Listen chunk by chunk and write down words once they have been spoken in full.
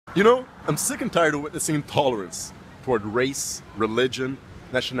You know, I'm sick and tired of witnessing intolerance toward race, religion,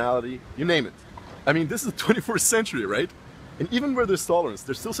 nationality, you name it. I mean, this is the 21st century, right? And even where there's tolerance,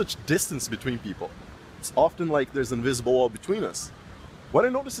 there's still such distance between people. It's often like there's an invisible wall between us. What I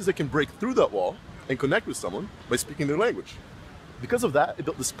notice is I can break through that wall and connect with someone by speaking their language. Because of that, I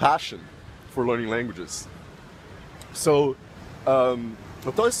built this passion for learning languages. So,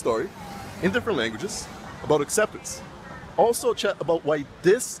 I'll tell a story in different languages about acceptance. Also chat about why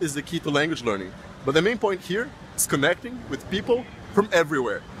this is the key to language learning. But the main point here is connecting with people from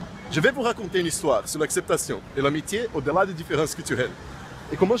everywhere. Je vais vous raconter une histoire sur l'acceptation et l'amitié au-delà des différences culturelles.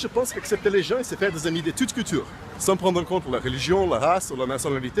 Et comment je pense qu'accepter les gens et se faire des amis de toutes cultures, sans prendre en compte la religion, la race ou la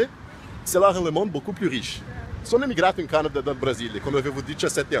nationalité, cela rend le monde beaucoup più riche. Sono immigrato in Canada dal Brasile quando avevo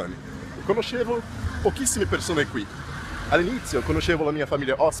 17 anni e conoscevo pochissime persone qui. All'inizio conoscevo la mia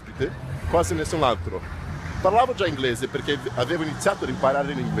famiglia ospite, quasi nessun altro. Parlavo già inglese perché avevo iniziato ad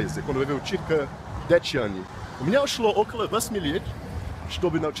imparare l'inglese quando avevo circa 10 anni. У меня ушло около 8 лет,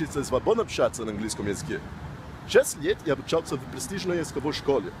 чтобы научиться свободно общаться на английском языке. 6 лет я обучался в престижной языковой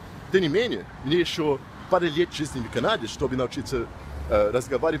школе. Тем не менее, мне еще пару лет жизни в Канаде, чтобы научиться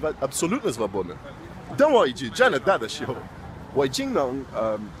разговаривать абсолютно свободно. 等我已经站得大的时候，我已经能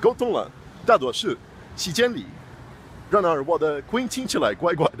沟通了，大多是时间里。然而我的口音听起来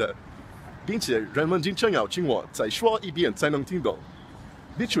怪怪的，并且人们经常要请我再说一遍才能听懂.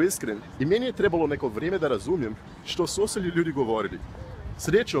 Dicho iskren, i meni je trebalo neko vrijeme da razumijem što su ostali ljudi govorili.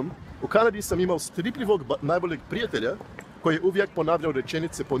 Srećom, u Kanadi sam imao stripljivog najboljeg prijatelja koji je uvijek ponavljao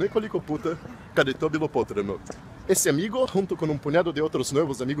rečenice po nekoliko puta kada je to bilo potrebno. Ese amigo, junto con un puñado de otros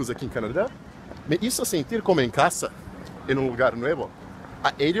nuevos amigos aquí en Canadá, me hizo sentir como en casa, en un lugar nuevo.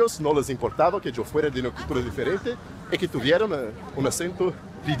 A ellos no les importaba que yo fuera de una cultura diferente y que tuviera un acento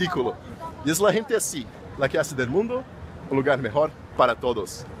ridículo. Y es la gente así, la que hace del mundo un lugar mejor para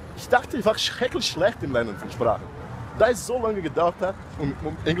todos. Ich dachte, ich war schrecklich schlecht im Lernen von Sprachen, da es so lange gedauert hat, um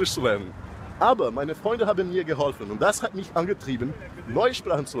Englisch zu lernen. Aber meine Freunde haben mir geholfen und das hat mich angetrieben, neue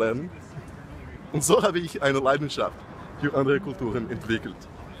Sprachen zu lernen. Und so habe ich eine Leidenschaft für andere Kulturen entwickelt.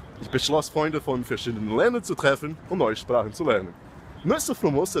 Ich beschloss, Freunde von verschiedenen Ländern zu treffen und neue Sprachen zu lernen. Não é só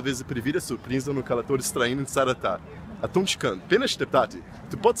famoso a vezes previra surpresa no calator estranho em Saratá. A Tunchkan, pena esteptati,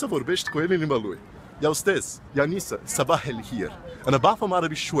 tu podes saber beste com ele em Malui. E a vocês, Yanissa, Sabah el Hir, Anabafa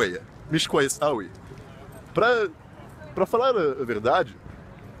Marabi Shweya, Mishkoyes Awi. Para falar a verdade,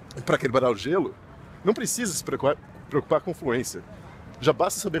 para quebrar o gelo, não precisa se preocupar com fluência. Já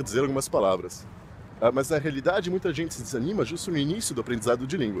basta saber dizer algumas palavras. Mas na realidade, muita gente se desanima justo no início do aprendizado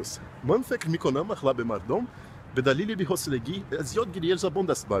de línguas. Manfek mikonama hlabe mardom, bedalili bihoslegi, aziot girier zabon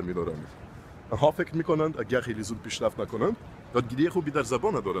das bar minorami. Hofek mikonand agiach elizud pishlaf nakonand, dot giriehu bidar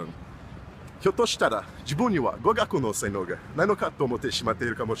zabon adoran. Hyotoshtara, jibuniwa, gogaku no seinoga, nainokato mote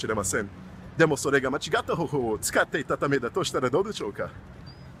shimateru ka moshiremasen. Demo sorega machigata hoho, tskatei tatameda toshtara do de chouka.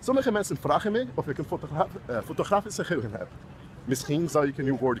 Sommige mensen vragen me of ik een fotografische geheugen heb. Misschien zou ik een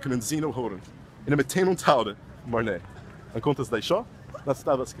nieuw woord kunnen zien of horen. En hem meteen onthouden, maar nee. Em contas d'això,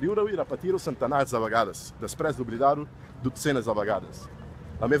 estava a escriure-ho i repetir-ho centenars de vegades, després d'oblidar-ho dotzenes de vegades.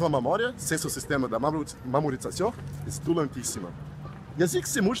 La meva memòria, sense el sistema de memorització, és dolentíssima. Jazyk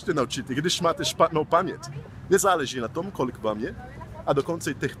se можете навчити, gdyż máte špatnou paměť. Nezáleží na tom, kolik vám je, a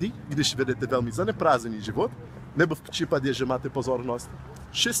dokonce i tehdy, když vedete velmi zaneprázdnený život, nebo v případě, že máte pozornost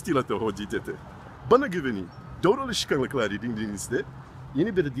 6letého dítěte. Bana güveni, doğru alışkanlıkları dindiğinizde,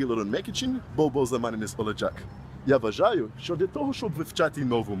 yeni bir dil öğrenmek için bol bol zamanınız olacak. Я вважаю, що для того, щоб вивчати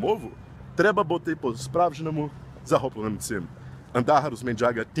нову мову, треба бути по-справжньому захопленим цим. Andar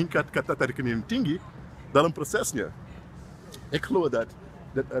rozmenjaga tinkat katatarkanin tingi, daarom procesnya. Ik geloof dat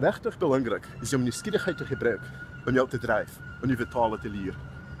het rechtig belangrijk is om nieuwsgierigheid te gebruiken om jou te drijven, om je vertalen te leren.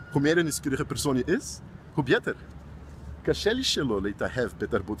 Hoe meer een nieuwsgierige persoon je is, hoe beter. קשה שלא להתאהב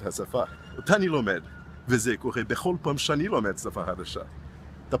בתרבות השפה, אותה אני לומד, וזה קורה בכל פעם שאני לומד שפה חדשה.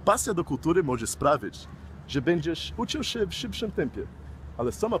 Ta pasja do kultury może sprawić, że będziesz uczył się w szybszym tempie,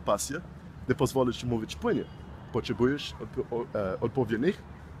 ale sama pasja nie pozwoli ci mówić płynnie. Potrzebujesz odpowiednich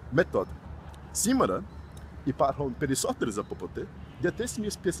metod. Simara i parhon perisotry zapopoty, ja też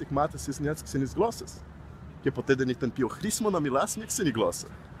nie spiesek mata sysniack synis glossas, que potede nie ten piochismo na milasnik syni glossa.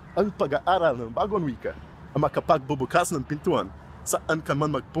 Ang pag-aaral ng bagong wika, ang makapagbubukas ng pintuan saan ka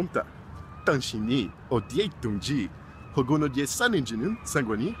man magpunta. Tanshini o dietungji, hoguno die saninjinin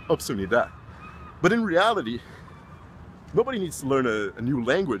sangwani opsunida. But in reality, nobody needs to learn a new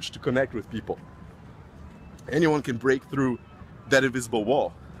language to connect with people. Anyone can break through that invisible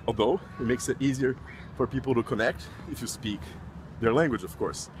wall, although it makes it easier for people to connect if you speak their language, of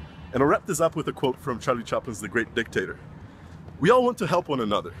course. And I'll wrap this up with a quote from Charlie Chaplin's The Great Dictator. We all want to help one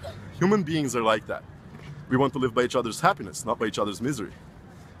another. Human beings are like that. We want to live by each other's happiness, not by each other's misery.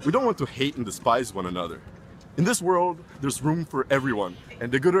 We don't want to hate and despise one another. In this world, there's room for everyone,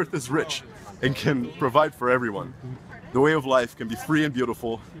 and the good earth is rich and can provide for everyone. The way of life can be free and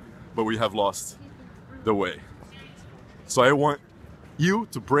beautiful, but we have lost the way. So I want you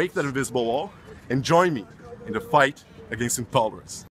to break that invisible wall and join me in the fight against intolerance.